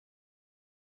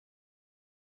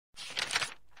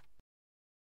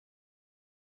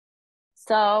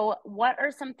So, what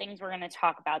are some things we're going to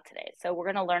talk about today? So, we're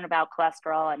going to learn about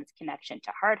cholesterol and its connection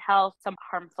to heart health, some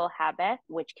harmful habits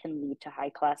which can lead to high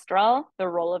cholesterol, the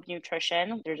role of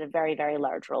nutrition. There's a very, very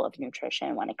large role of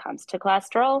nutrition when it comes to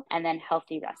cholesterol, and then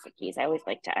healthy recipes. I always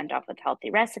like to end off with healthy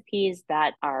recipes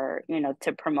that are,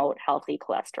 to promote healthy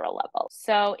cholesterol levels.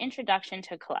 So, introduction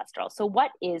to cholesterol. So, what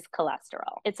is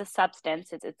cholesterol? It's a substance.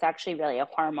 It's actually really a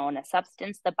hormone, a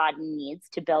substance the body needs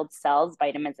to build cells,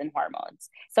 vitamins, and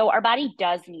hormones. So, our body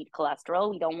does need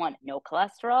cholesterol. We don't want no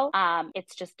cholesterol.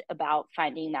 It's just about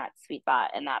finding that sweet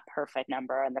spot and that perfect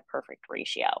number and the perfect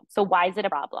ratio. So why is it a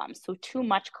problem? So too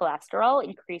much cholesterol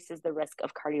increases the risk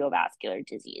of cardiovascular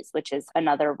disease, which is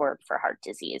another word for heart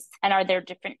disease. And are there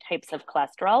different types of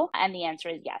cholesterol? And the answer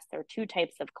is yes. There are two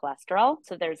types of cholesterol.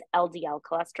 So there's LDL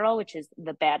cholesterol, which is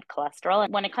the bad cholesterol.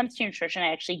 And when it comes to nutrition,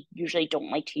 I actually usually don't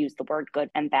like to use the word good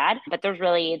and bad, but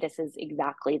this is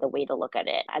exactly the way to look at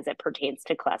it as it pertains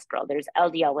to cholesterol. There's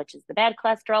LDL, which is the bad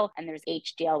cholesterol, and there's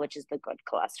HDL, which is the good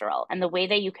cholesterol. And the way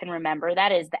that you can remember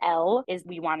that is the L is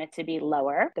we want it to be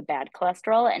lower, the bad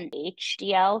cholesterol, and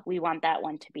HDL, we want that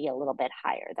one to be a little bit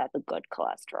higher. That's the good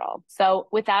cholesterol. So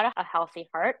without a healthy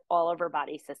heart, all of our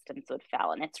body systems would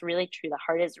fail. And it's really true. The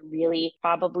heart is really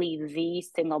probably the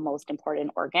single most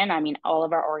important organ. I mean, all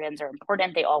of our organs are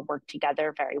important. They all work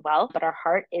together very well, but our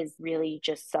heart is really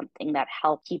just something that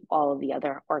helps keep all of the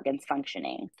other organs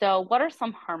functioning. So what are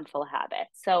some harmful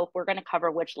habits? So we're going to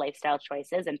cover which lifestyle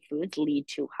choices and foods lead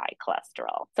to high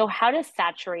cholesterol. So how does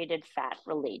saturated fat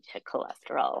relate to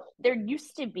cholesterol? There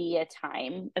used to be a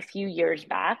time a few years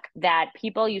back that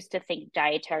people used to think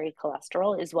dietary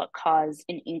cholesterol is what caused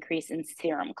an increase in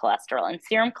serum cholesterol. And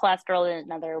serum cholesterol is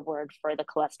another word for the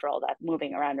cholesterol that's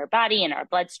moving around our body and our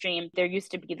bloodstream. There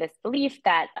used to be this belief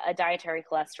that a dietary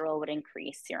cholesterol would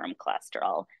increase serum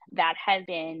cholesterol. That has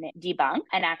been debunked,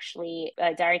 and actually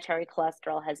dietary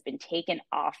cholesterol has been taken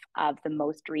off of the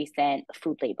most recent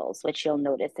food labels, which you'll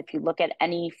notice if you look at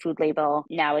any food label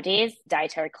nowadays,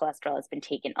 dietary cholesterol has been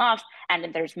taken off,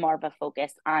 and there's more of a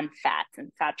focus on fats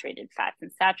and saturated fats.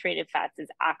 And saturated fats is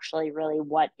actually really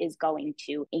what is going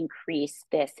to increase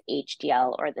this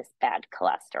HDL or this bad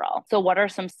cholesterol. So what are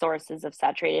some sources of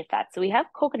saturated fat? So we have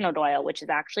coconut oil, which is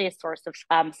actually a source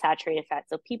of saturated fat.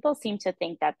 So people seem to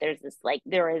think that there is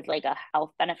a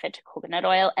health benefit to coconut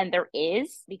oil, and there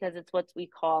is, because it's what we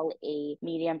call a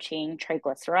medium chain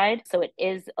triglyceride. So it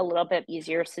is a little bit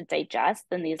easier to digest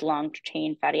than these long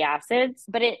chain fatty acids,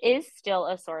 but it is still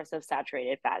a source of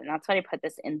saturated fat. And that's why I put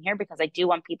this in here, because I do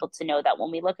want people to know that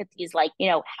when we look at these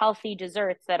healthy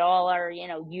desserts that all are,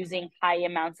 using high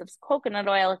amounts of coconut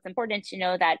oil, it's important to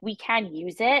know that we can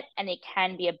use it and it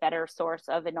can be a better source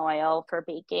of an oil for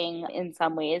baking in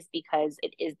some ways because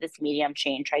it is this medium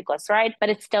chain triglyceride, but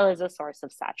it still is a source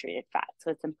of saturated fat.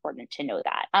 So it's important to know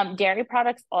that. Dairy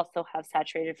products also have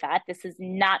saturated fat. This is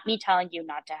not me telling you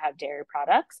not to have dairy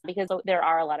products, because there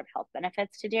are a lot of health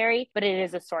benefits to dairy, but it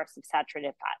is a source of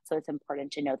saturated fat. So it's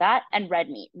important to know that. And red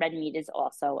meat. Red meat is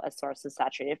also a source of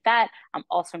saturated fat. I'm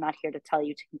also not here to tell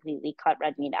you to completely cut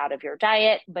red meat out of your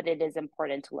diet, but it is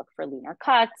important to look for leaner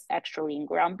cuts, extra lean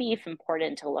ground beef,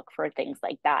 important to look for things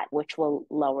like that, which will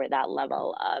lower that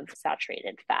level of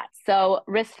saturated fat. So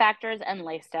risk factors and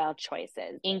lifestyle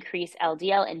choices: increase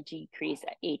LDL and decrease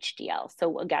HDL.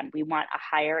 So again, we want a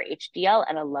higher HDL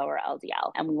and a lower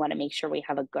LDL, and we want to make sure we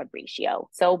have a good ratio.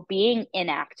 So being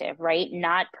inactive, right?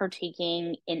 Not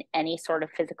partaking in any sort of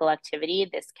physical activity,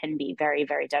 this can be very,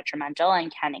 very detrimental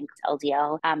and can increase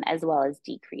LDL as well as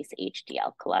decrease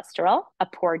HDL cholesterol. A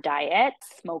poor diet,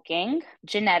 smoking,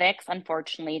 genetics,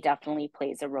 unfortunately, definitely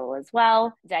plays a role as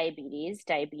well. Diabetes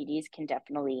can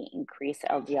definitely increase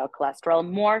LDL cholesterol,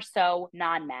 more so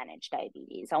non-managed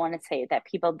diabetes. I want to say that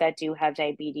people that do have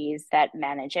diabetes that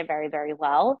manage it very, very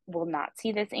well will not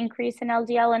see this increase in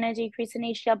LDL and a decrease in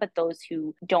HDL, but those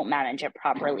who don't manage it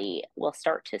properly will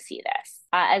start to see this,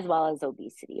 as well as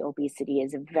obesity. Obesity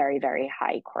is a very, very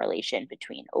high correlation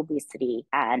between obesity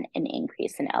and an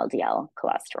increase in LDL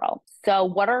cholesterol. So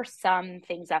what are some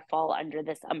things that fall under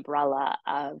this umbrella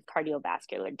of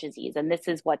cardiovascular disease? And this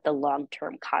is what the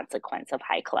long-term consequence of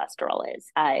high cholesterol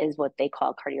is what they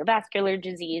call cardiovascular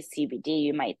disease, CVD,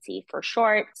 you might see for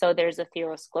short. So there's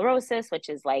atherosclerosis, which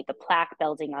is like the plaque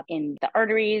building up in the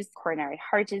arteries, coronary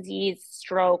heart disease,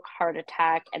 stroke, heart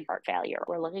attack, and heart failure.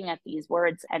 We're looking at these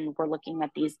words and we're looking looking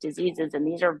at these diseases, and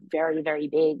these are very, very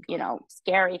big,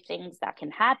 scary things that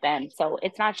can happen. So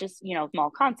it's not just,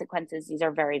 small consequences. These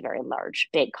are very, very large,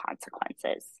 big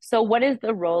consequences. So what is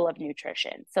the role of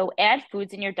nutrition? So add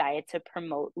foods in your diet to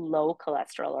promote low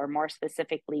cholesterol, or more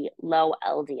specifically, low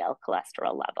LDL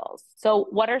cholesterol levels. So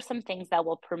what are some things that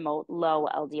will promote low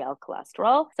LDL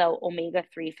cholesterol? So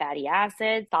omega-3 fatty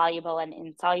acids, soluble and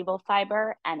insoluble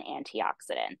fiber, and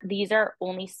antioxidants. These are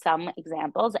only some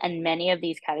examples, and many of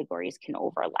these categories can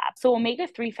overlap. So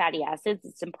omega-3 fatty acids,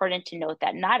 it's important to note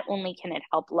that not only can it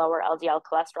help lower LDL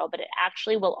cholesterol, but it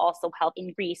actually will also help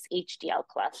increase HDL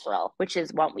cholesterol, which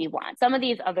is what we want. Some of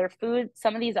these other foods,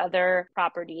 some of these other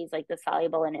properties like the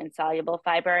soluble and insoluble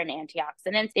fiber and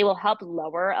antioxidants, they will help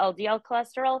lower LDL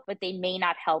cholesterol, but they may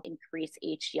not help increase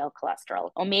HDL cholesterol.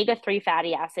 Omega-3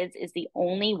 fatty acids is the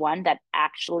only one that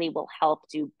actually will help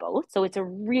do both. So it's a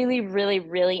really, really,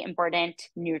 really important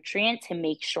nutrient to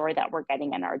make sure that we're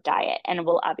getting in our diet. And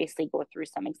we'll obviously go through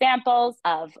some examples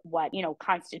of what,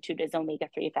 constitute as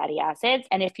omega-3 fatty acids.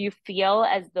 And if you feel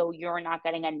as though you're not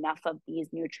getting enough of these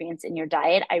nutrients in your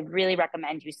diet, I really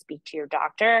recommend you speak to your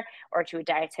doctor or to a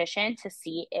dietitian to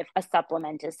see if a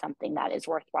supplement is something that is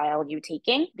worthwhile you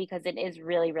taking, because it is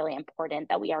really, really important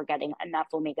that we are getting enough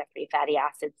omega-3 fatty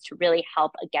acids to really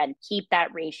help, again, keep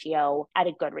that ratio at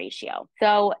a good ratio.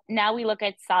 So now we look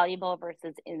at soluble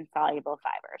versus insoluble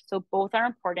fiber. So both are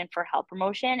important for health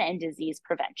promotion and disease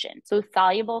prevention. So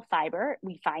soluble fiber,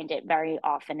 we find it very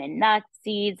often in nuts,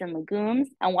 seeds, and legumes.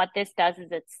 And what this does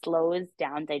is it slows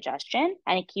down digestion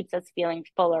and it keeps us feeling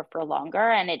fuller for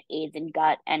longer, and it aids in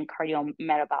gut and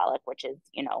cardiometabolic, which is,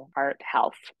 heart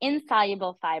health.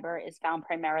 Insoluble fiber is found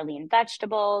primarily in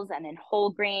vegetables and in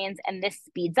whole grains, and this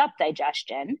speeds up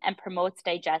digestion and promotes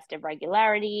digestive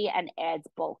regularity and adds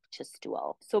bulk to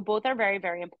stool. So both are very,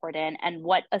 very important. And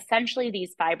what essentially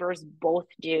these fibers both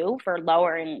do for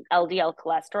lowering LDL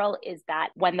cholesterol is that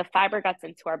when the fiber gets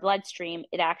into our bloodstream,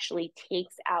 it actually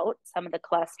takes out some of the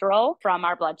cholesterol from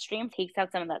our bloodstream, takes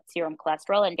out some of that serum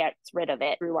cholesterol and gets rid of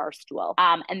it through our stool.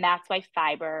 And that's why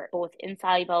fiber, both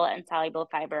insoluble and soluble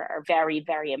fiber, are very,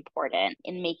 very important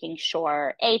in making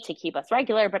sure, to keep us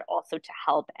regular, but also to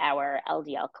help our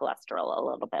LDL cholesterol a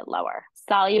little bit lower.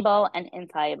 Soluble and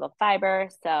insoluble fiber.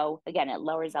 So again, it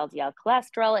lowers LDL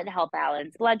cholesterol. It helps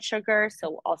balance blood sugar.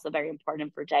 So also very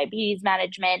important for diabetes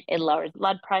management. It lowers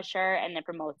blood pressure and it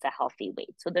promotes a healthy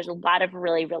weight. So there's a lot of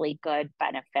really, really good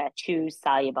benefit to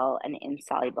soluble and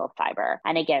insoluble fiber.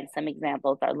 And again, some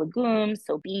examples are legumes.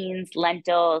 So beans,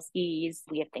 lentils, peas.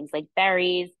 We have things like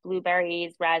berries,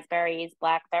 blueberries, raspberries,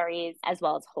 blackberries, as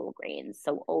well as whole grains.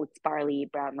 So oats, barley,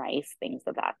 brown rice, things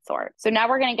of that sort. So now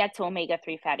we're going to get to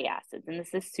omega-3 fatty acids. And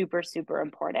this is super, super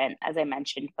important, as I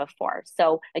mentioned before.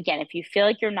 So again, if you feel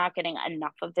like you're not getting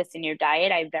enough of this in your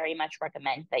diet, I very much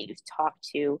recommend that you talk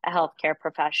to a healthcare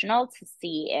professional to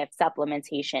see if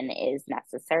supplementation is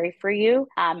necessary for you,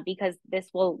 because this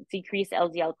will decrease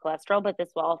LDL cholesterol, but this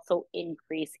will also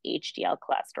increase HDL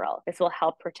cholesterol. This will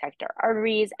help protect our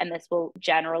arteries, and this will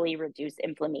generally reduce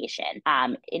inflammation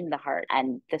in the heart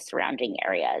and the surrounding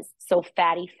areas. So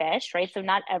fatty fish, right? So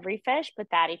not every fish, but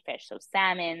fatty fish. So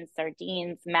salmon,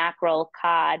 sardines, mackerel,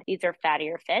 cod, these are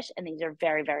fattier fish, and these are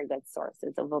very, very good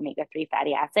sources of omega-3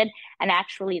 fatty acid. And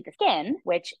actually the skin,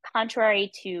 which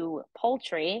contrary to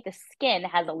poultry, the skin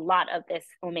has a lot of this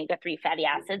omega-3 fatty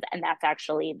acids, and that's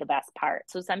actually the best part.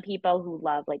 So some people who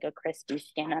love like a crispy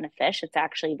skin on a fish, it's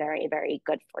actually very, very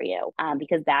good for you,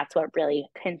 because that's what really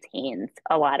contains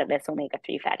a lot of this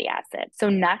omega-3 fatty acid. So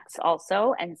nuts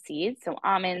also, and seeds. So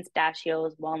almonds,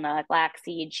 pistachios, walnut,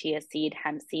 flaxseed, chia seed,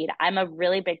 hemp seed. I'm a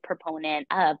really big proponent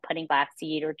of putting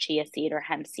flaxseed or chia seed or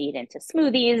hemp seed into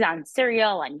smoothies, on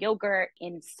cereal, on yogurt,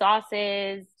 in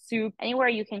sauces, soup, anywhere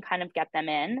you can kind of get them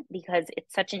in, because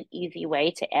it's such an easy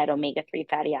way to add omega-3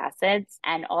 fatty acids.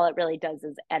 And all it really does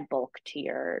is add bulk to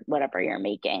your whatever you're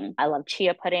making. I love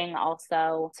chia pudding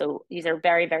also. So these are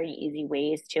very, very easy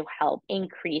ways to help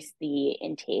increase the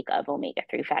intake of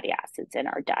omega-3 fatty acids in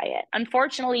our diet.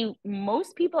 Unfortunately,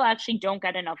 most people actually don't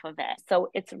get enough of it.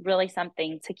 So it's really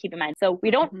something to keep in mind. So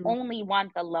we don't only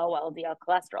want the low LDL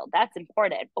cholesterol. That's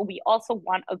important, but we also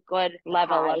want a good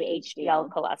level of HDL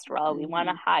cholesterol. We want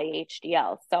a high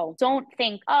HDL. So don't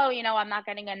think, oh, I'm not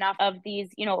getting enough of these,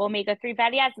 omega-3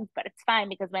 fatty acids, but it's fine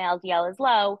because my LDL is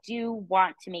low. Do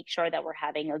want to make sure that we're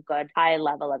having a good high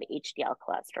level of HDL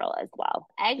cholesterol as well.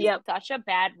 Eggs have such a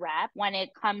bad rap when it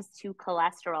comes to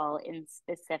cholesterol in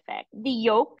specific. The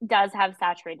yolk does have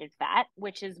saturated fat,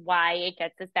 which is why it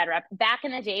gets this bad rap. Back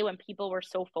in the day when people were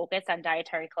so focused on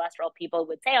dietary cholesterol, people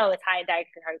would say, oh, it's high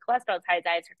dietary cholesterol, it's high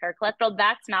dietary cholesterol.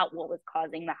 That's not what was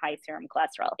causing the high serum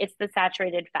cholesterol. It's the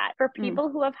saturated fat. For people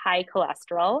who have high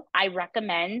cholesterol, I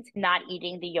recommend not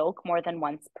eating the yolk more than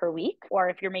once per week. Or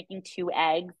if you're making 2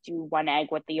 eggs, do 1 egg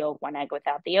with the yolk, 1 egg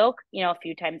without the yolk, a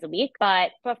few times a week.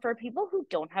 But for people who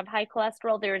don't have high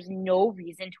cholesterol, there's no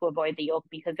reason to avoid the yolk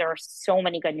because there are so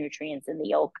many good nutrients in the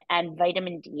yolk. And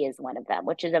vitamin D is one of them,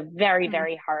 which is a very,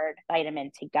 very hard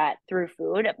vitamin to get through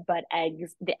food. But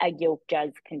the egg yolk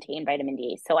does contain vitamin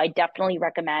D. So I definitely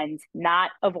recommend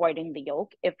not avoiding the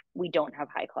yolk if we don't have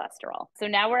high cholesterol. So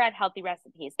now we're at healthy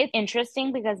recipes. It's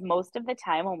interesting because most of the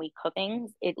time when we cook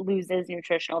things, it loses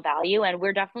nutritional value. And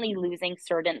we're definitely losing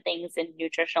certain things in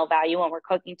nutritional value when we're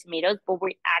cooking tomatoes, but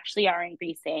we actually are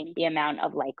increasing the amount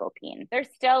of lycopene. There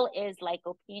still is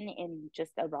lycopene in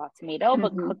just a raw tomato,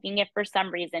 but cooking it for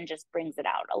some reason just brings it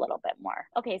out a little bit more.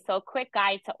 Okay, so a quick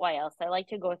guide to oil. So I like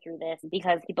to go through this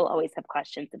because people always have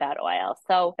questions about oil.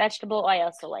 So vegetable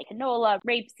oil, so like canola,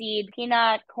 rapeseed,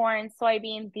 peanut, corn,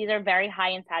 soybeans, these are very high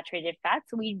in saturated fats.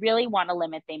 So we really want to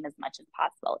limit them as much as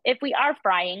possible. If we are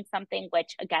frying something,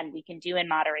 which again, we can do in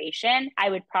moderation, I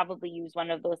would probably use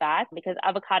one of those fats because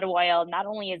avocado oil, not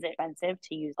only is it expensive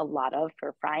to use a lot of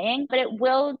for frying, but it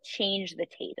will change the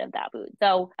taste of that food.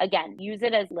 So again, use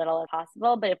it as little as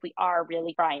possible. But if we are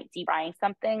really deep frying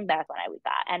something, that's what I would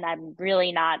that. And I'm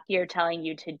really not here telling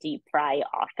you to deep fry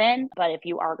often, but if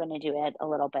you are going to do it a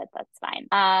little bit, that's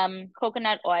fine.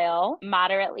 Coconut oil,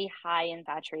 moderately high in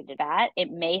saturated fat.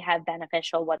 It may have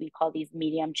beneficial, what we call these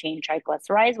medium chain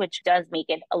triglycerides, which does make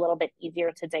it a little bit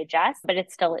easier to digest, but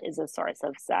it still is a source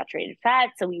of saturated fat.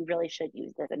 So we really should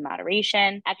use this in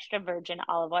moderation. Extra virgin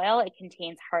olive oil, it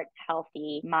contains heart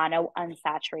healthy mono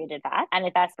unsaturated fat, and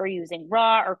it's best for using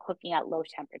raw or cooking at low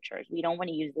temperatures. We don't want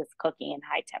to use this cooking in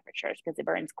high temperatures because it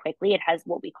burns quickly. It has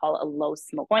what we call a low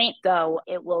smoke point, so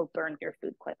it will burn your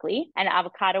food quickly. And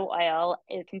avocado oil,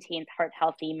 it contains heart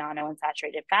healthy mono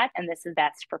unsaturated fat, and this is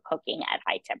best for cooking at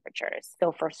high temperatures.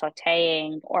 So for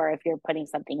sauteing, or if you're putting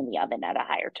something in the oven at a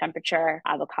higher temperature,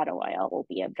 avocado oil will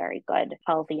be a very good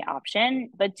healthy option.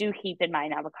 But do keep in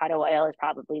mind, avocado oil is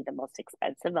probably the most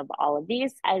expensive of all of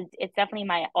these, as it's definitely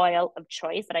my oil of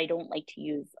choice, but I don't like to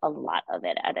use a lot of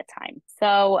it at a time.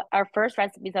 So our first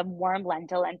recipe is a warm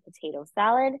lentil and potato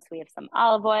salad. So we have some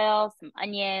olive oil, some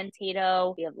onion,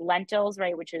 potato, we have lentils,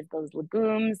 right, which is those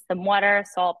legumes, some water,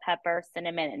 salt, pepper,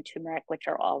 cinnamon, and turmeric, which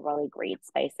are all really great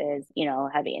spices,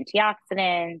 have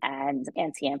antioxidants and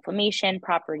anti-inflammation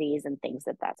properties and things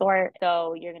of that sort.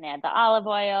 So you're going to add the olive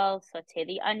oil, saute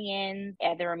the onions,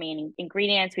 add the remaining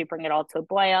ingredients. We bring it all to a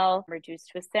boil, reduce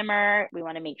to a simmer. We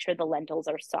want to make sure the lentils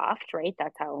are soft, right?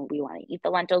 That's how we want to eat the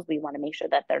lentils. We want to make sure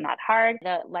that they're not hard.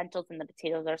 The lentils and the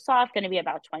potatoes are soft, going to be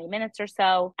about 20 minutes or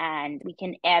so. And we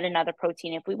can add another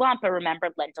protein if we want, but remember,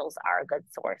 lentils are a good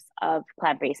source of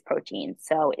plant-based protein.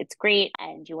 So it's great.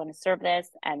 And you want to serve this,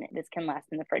 and this can last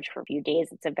in the fridge for a few days.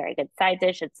 It's a very good side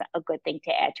dish. It's a good thing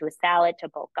to add to a salad to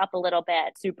bulk up a little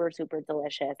bit. Super, super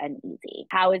delicious and easy.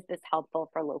 How is this helpful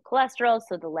for low cholesterol?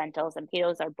 So the lentils and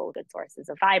potatoes are both good sources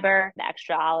of fiber. The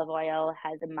extra olive oil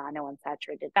has a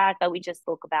monounsaturated fat that we just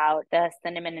spoke about. The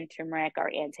cinnamon and turmeric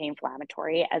are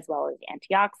anti-inflammatory as well as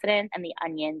antioxidant, and the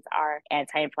onions are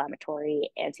anti-inflammatory,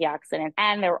 antioxidants,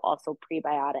 and they're also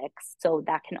prebiotics. So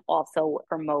that can also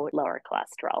promote lower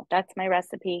cholesterol. That's my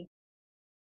recipe.